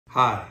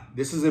Hi,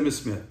 this is Emmitt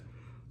Smith.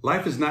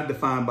 Life is not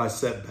defined by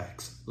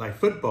setbacks. Like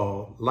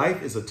football,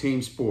 life is a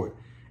team sport,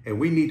 and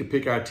we need to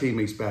pick our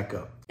teammates back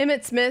up.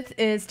 Emmitt Smith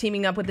is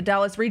teaming up with the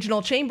Dallas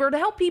Regional Chamber to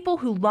help people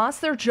who lost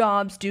their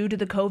jobs due to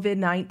the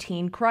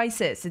COVID-19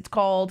 crisis. It's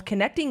called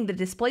Connecting the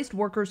Displaced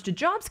Workers to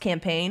Jobs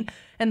campaign,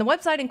 and the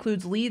website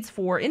includes leads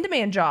for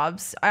in-demand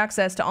jobs,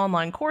 access to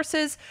online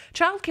courses,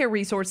 childcare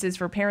resources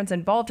for parents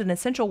involved in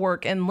essential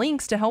work, and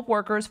links to help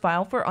workers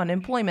file for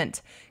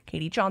unemployment.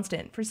 Katie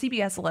Johnston for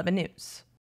CBS 11 News.